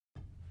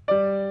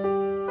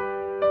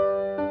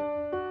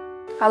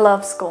I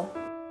love school.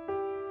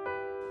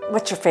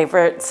 What's your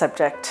favorite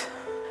subject?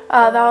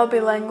 That would be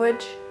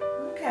language.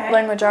 Okay.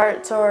 Language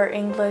arts or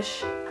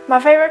English.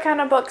 My favorite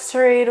kind of books to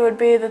read would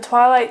be the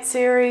Twilight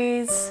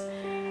series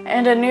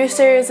and a new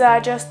series that I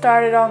just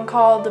started on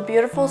called the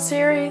Beautiful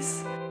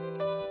series.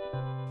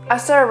 I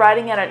started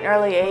writing at an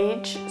early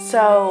age,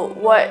 so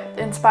what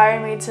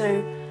inspired me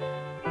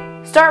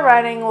to start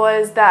writing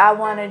was that I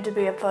wanted to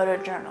be a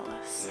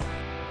photojournalist.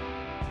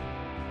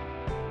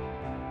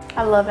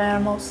 I love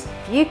animals.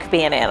 If you could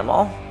be an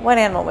animal, what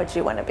animal would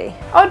you want to be?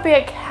 I would be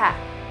a cat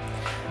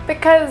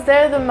because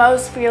they're the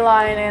most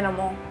feline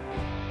animal.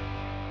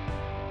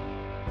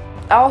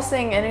 I'll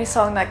sing any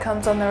song that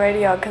comes on the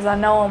radio because I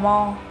know them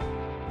all.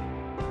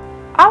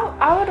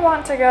 I would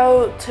want to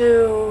go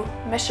to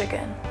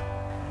Michigan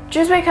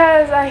just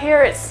because I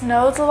hear it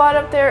snows a lot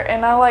up there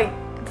and I like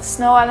the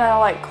snow and I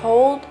like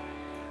cold.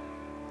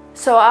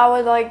 So I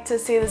would like to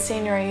see the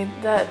scenery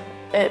that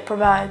it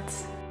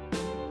provides.